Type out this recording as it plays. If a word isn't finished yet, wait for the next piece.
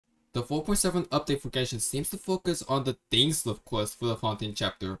The 4.7 update for Genshin seems to focus on the Dainsleif Quest for the Fontaine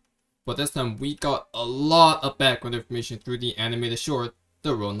chapter, but this time we got a lot of background information through the animated short,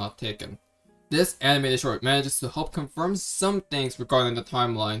 The Road Not Taken. This animated short manages to help confirm some things regarding the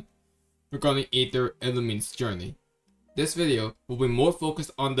timeline, regarding Aether and Lumine's journey. This video will be more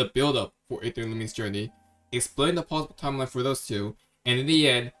focused on the build-up for Aether and Lumine's journey, explain the possible timeline for those two, and in the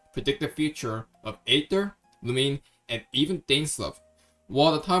end, predict the future of Aether, Lumine, and even Dainsleif.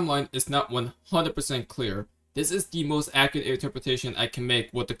 While the timeline is not 100% clear, this is the most accurate interpretation I can make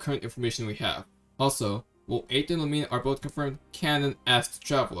with the current information we have. Also, while Aether and Lumine are both confirmed canon as the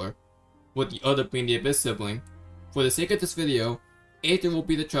Traveler, with the other being the Abyss sibling, for the sake of this video, Aether will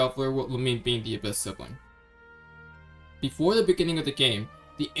be the Traveler with Lumine being the Abyss sibling. Before the beginning of the game,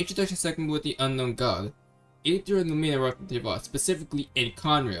 the introduction segment with the Unknown God, Aether and Lumine arrived in Teyvat, specifically in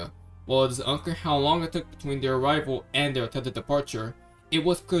Khaenri'ah. While it is unclear how long it took between their arrival and their attempted departure, it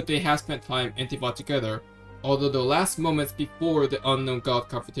was clear they had spent time in Teyvat together, although the last moments before the Unknown God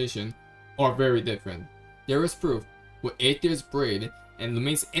confrontation are very different. There is proof, with Aether's braid and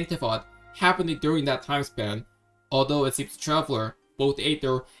Lumine's in Teyvat happening during that time span, although it seems the Traveler, both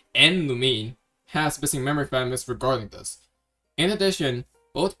Aether and Lumine, has missing memory fragments regarding this. In addition,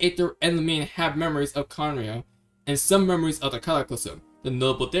 both Aether and Lumine have memories of Khaenri'ah and some memories of the Cataclysm. The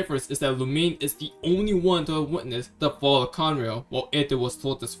notable difference is that Lumine is the only one to have witnessed the fall of Khaenri'ah while Aether was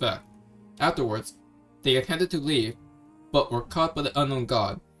told this fact. Afterwards, they attempted to leave, but were caught by the Unknown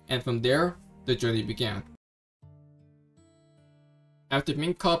God, and from there, the journey began. After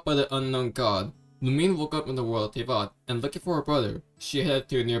being caught by the Unknown God, Lumine woke up in the world of Teyvat, and looking for her brother, she headed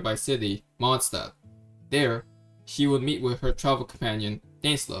to a nearby city, Mondstadt. There, she would meet with her travel companion,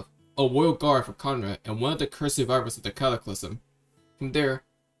 Dainsleif, a royal guard for Khaenri'ah and one of the cursed survivors of the Cataclysm. From there,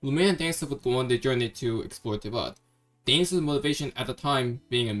 Lumine and Dainsleif would go on their journey to explore Teyvat. Dainsleif's motivation at the time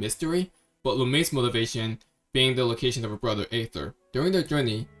being a mystery, but Lumine's motivation being the location of her brother Aether. During their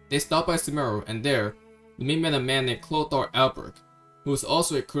journey, they stopped by Sumeru, and there, Lumine met a man named Clothar Albrecht, who is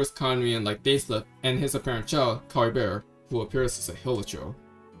also a cursed Khaenri'ah like Dainsleif and his apparent child, Kariber, who appears as a Hilichurl.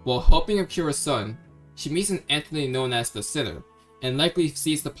 While helping him cure his son, she meets an entity known as the Sinner, and likely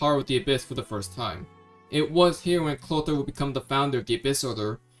sees the power of the Abyss for the first time. It was here when Clothar would become the founder of the Abyss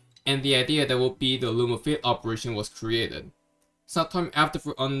Order, and the idea that would be the Loom of Fate operation was created. Sometime after,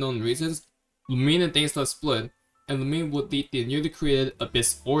 for unknown reasons, Lumine and Dainsleif split, and Lumine would lead the newly created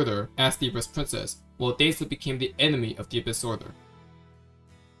Abyss Order as the Abyss Princess, while Dainsleif became the enemy of the Abyss Order.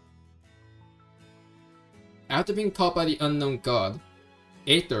 After being caught by the Unknown God,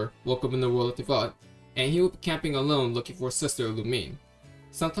 Aether woke up in the world of Teyvat, and he would be camping alone looking for his sister Lumine.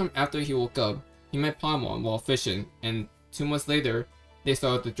 Sometime after he woke up, he met Paimon while fishing, and 2 months later, they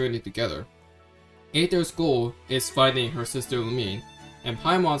started the journey together. Aether's goal is finding her sister Lumine, and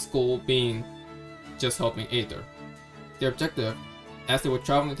Paimon's goal being just helping Aether. Their objective, as they were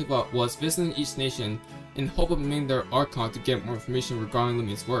traveling to Teyvat, was visiting each nation in hope of meeting their Archon to get more information regarding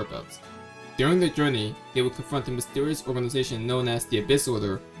Lumine's whereabouts. During their journey, they would confront a mysterious organization known as the Abyss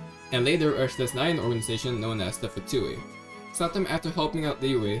Order, and later a Shlesnayan organization known as the Fatui. Sometime after helping out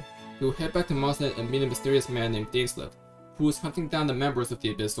Liyue, he will head back to Mondstadt and meet a mysterious man named Dainsleif, who is hunting down the members of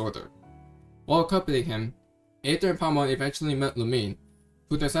the Abyss Order. While accompanying him, Aether and Paimon eventually met Lumine,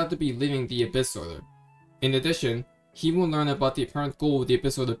 who turns out to be leading the Abyss Order. In addition, he will learn about the apparent goal of the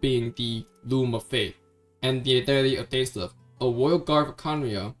Abyss Order being the Loom of Fate, and the identity of Dainsleif, a royal guard for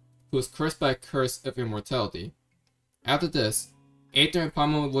Khaenri'ah, who is cursed by a curse of immortality. After this, Aether and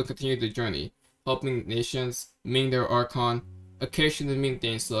Paimon will continue the journey, helping nations, meeting their Archon, occasionally meeting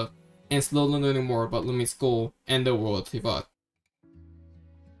Dainsleif, and slowly learning more about Lumine's goal and the world of Teyvat.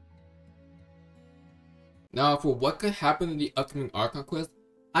 Now, for what could happen in the upcoming Archon quest,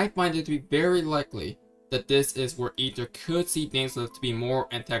 I find it to be very likely that this is where Aether could see Dainsleif to be more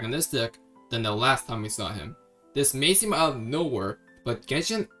antagonistic than the last time we saw him. This may seem out of nowhere, but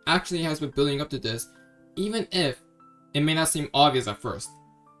Genshin actually has been building up to this, even if it may not seem obvious at first.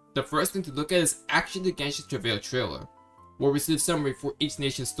 The first thing to look at is actually the Genshin Travail trailer, where we see the summary for each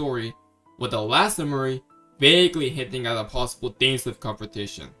nation's story, with the last summary vaguely hinting at a possible Dainsleif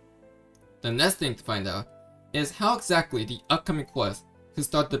confrontation. The next thing to find out is how exactly the upcoming quest could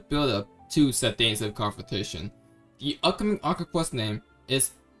start the build up to said Dainsleif confrontation. The upcoming Archon quest name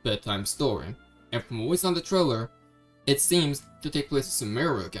is Bedtime Story, and from what we saw in the trailer, it seems to take place in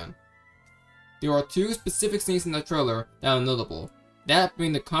Sumeru again. There are 2 specific scenes in the trailer that are notable, that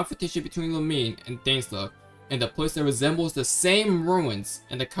being the confrontation between Lumine and Dainsleif in the place that resembles the same ruins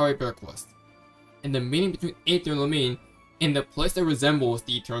in the Kariber quest, and the meeting between Aether and Lumine in the place that resembles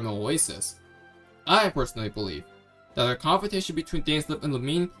the Eternal Oasis. I personally believe that a confrontation between Dainsleif and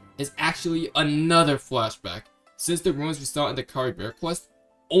Lumine is actually another flashback, since the ruins we saw in the Aether quest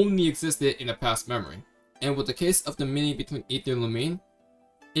only existed in a past memory. And with the case of the meeting between Aether and Lumine,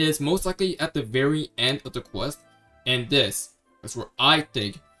 it is most likely at the very end of the quest, and this is where I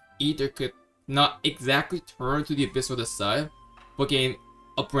think Aether could not exactly turn to the abyss or the side, but gain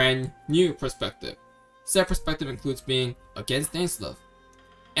a brand new perspective. Said perspective includes being against Dainsleif,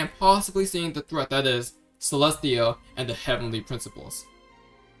 and possibly seeing the threat that is Celestia and the Heavenly Principles.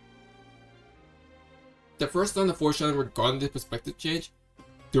 The first line of foreshadowing regarding the perspective change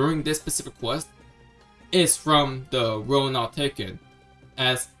during this specific quest is from the Road Not Taken,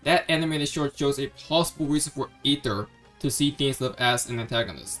 as that animated short shows a possible reason for Aether to see Dainsleif as an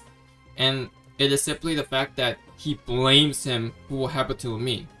antagonist, and it is simply the fact that he blames him for what happened to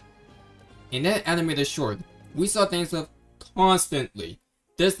Lumine. In that animated short, we saw Dainsleif constantly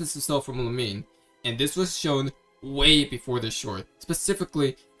distance himself from Lumine, and this was shown way before this short,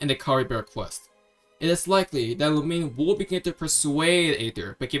 specifically in the Aether quest. It is likely that Lumine will begin to persuade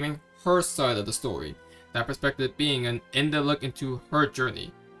Aether by giving her side of the story, that perspective being an in-depth look into her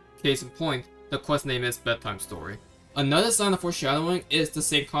journey. Case in point, the quest name is Bedtime Story. Another sign of foreshadowing is the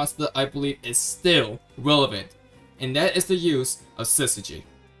same concept that I believe is still relevant, and that is the use of syzygy.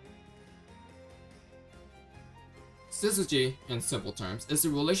 Syzygy, in simple terms, is the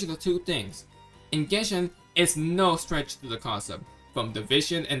relation of two things. In Genshin, it's no stretch to the concept. From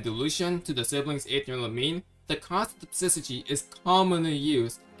division and dilution to the siblings Aether and Lumine, the concept of syzygy is commonly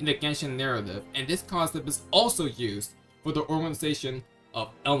used in the Genshin narrative, and this concept is also used for the organization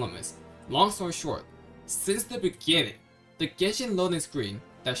of elements. Long story short, since the beginning, the Genshin loading screen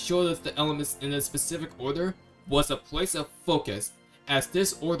that showed us the elements in a specific order was a place of focus, as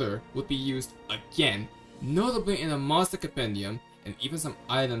this order would be used again, notably in the monster compendium and even some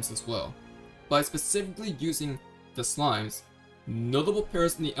items as well. By specifically using the slimes, notable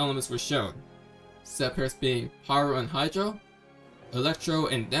pairs in the elements were shown, said pairs being Pyro and Hydro, Electro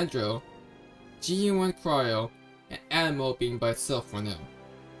and Dendro, GU1 Cryo, and Animo being by itself for now.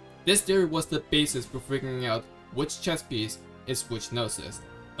 This theory was the basis for figuring out which chess piece is which Gnosis,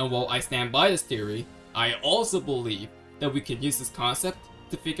 and while I stand by this theory, I also believe that we can use this concept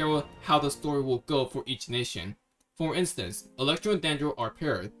to figure out how the story will go for each nation. For instance, Electro and Dendro are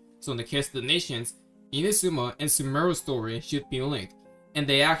paired, so in the case of the nations, Inazuma and Sumeru's story should be linked, and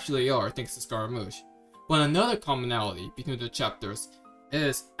they actually are thanks to Scaramouche. But another commonality between the chapters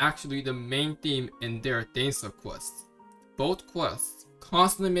is actually the main theme in their Dainsleif quests. Both quests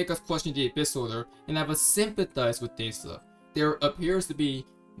constantly make us question the Abyss Order and have us sympathize with Dainsleif. There appears to be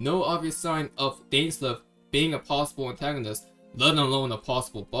no obvious sign of Dainsleif being a possible antagonist, let alone a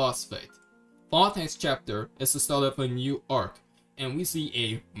possible boss fight. Fontaine's chapter is the start of a new arc, and we see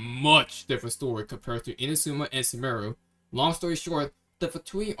a much different story compared to Inazuma and Sumeru. Long story short, the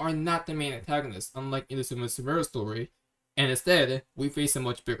Fatui are not the main antagonists, unlike Inazuma and Sumeru's story, and instead, we face a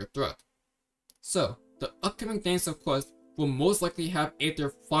much bigger threat. So, the upcoming Dainsleif quest will most likely have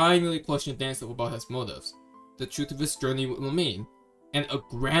Aether finally question Dainsleif about his motives, the truth of his journey with Lumine, and a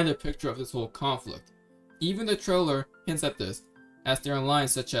grander picture of this whole conflict. Even the trailer hints at this, as there are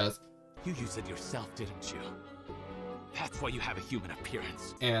lines such as, "You used it yourself, didn't you? That's why you have a human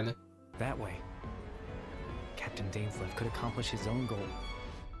appearance." And that way, Captain Dainsleif could accomplish his own goal.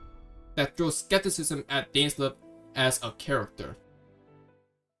 That throws skepticism at Dainsleif as a character.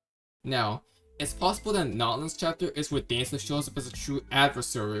 Now, it's possible that Nautlin's chapter is where Dainsleif shows up as a true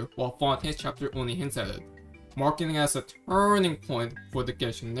adversary, while Fontaine's chapter only hints at it, marking it as a turning point for the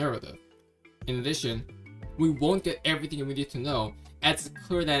Genshin narrative. In addition, we won't get everything we need to know, as it's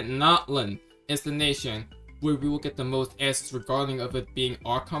clear that Nautlin is the nation where we will get the most answers regarding of it being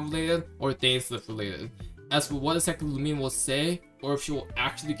Archon related or Dainsleif related. As for what exactly Lumine will say, or if she will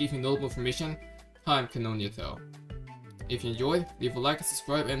actually give you notable information, time can only tell. If you enjoyed, leave a like and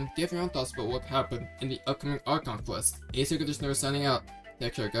subscribe, and give your own thoughts about what happened in the upcoming Archon quest. ACairconditioner signing out.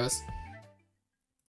 Take care, guys.